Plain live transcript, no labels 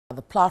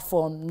The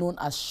platform known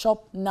as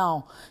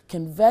Shopnaw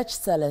converges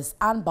sellers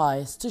and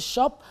buyers to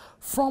shop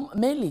from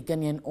mainly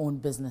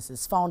Ghanaian-owned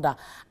businesses. Founder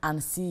and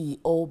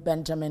CEO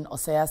Benjamin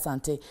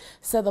Osei-Asante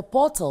said the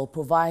portal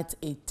provides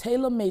a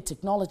tailor-made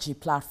technology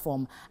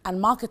platform and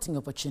marketing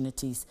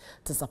opportunities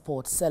to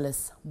support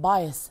sellers,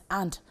 buyers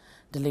and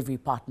delivery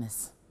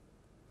partners.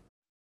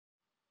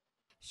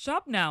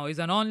 Shopnaw is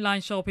an online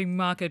shopping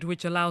market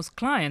which allows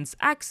clients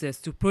access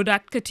to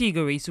product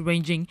categories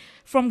ranging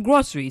from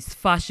groceries,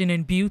 fashion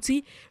and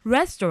beauty,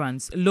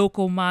 restaurants,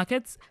 local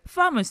markets,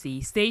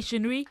 pharmacy,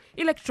 stationery,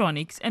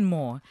 electronics and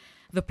more.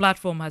 The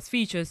platform has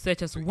features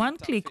such as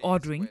one-click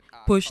ordering,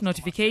 push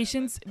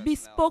notifications,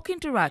 bespoke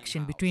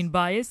interaction between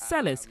buyers,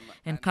 sellers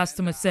and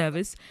customer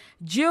service,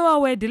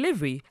 geo-aware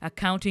delivery,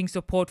 accounting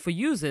support for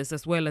users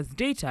as well as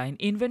data and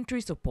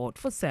inventory support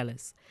for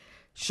sellers.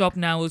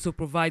 Shopnaw also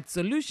provides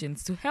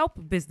solutions to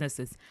help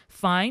businesses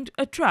find,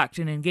 attract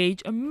and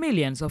engage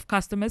millions of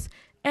customers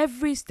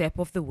every step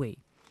of the way.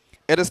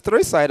 It is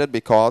three-sided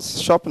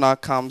because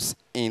Shopnaw comes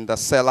in the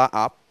seller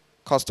app,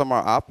 customer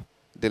app,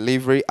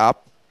 delivery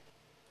app,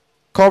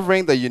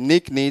 covering the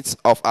unique needs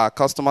of our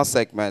customer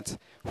segment,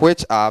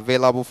 which are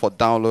available for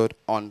download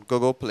on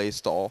Google Play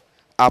Store,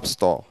 App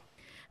Store.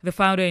 The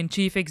founder and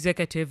chief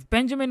executive,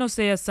 Benjamin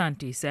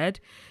Osei-Asante, said,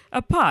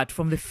 apart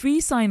from the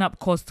free sign-up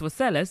cost for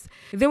sellers,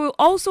 they will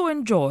also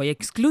enjoy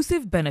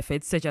exclusive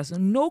benefits such as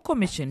no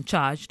commission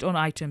charged on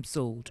items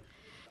sold.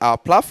 Our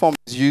platform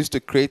is used to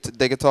create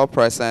digital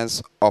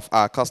presence of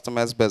our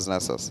customers'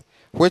 businesses,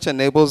 which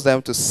enables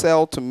them to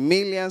sell to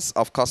millions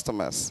of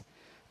customers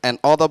and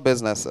other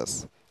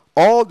businesses.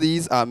 All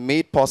these are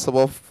made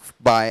possible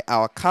by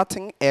our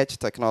cutting-edge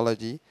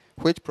technology,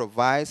 which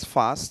provides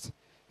fast,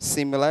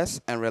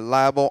 seamless and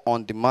reliable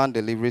on-demand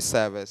delivery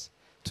service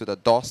to the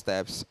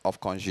doorsteps of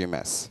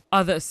consumers.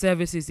 Other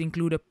services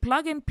include a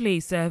plug-and-play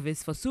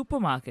service for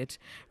supermarket,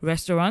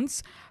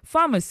 restaurants,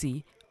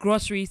 pharmacy,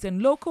 groceries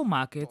and local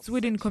markets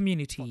within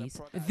communities.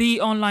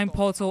 The online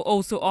portal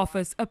also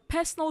offers a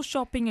personal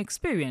shopping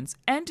experience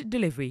and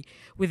delivery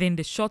within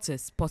the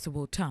shortest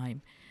possible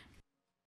time.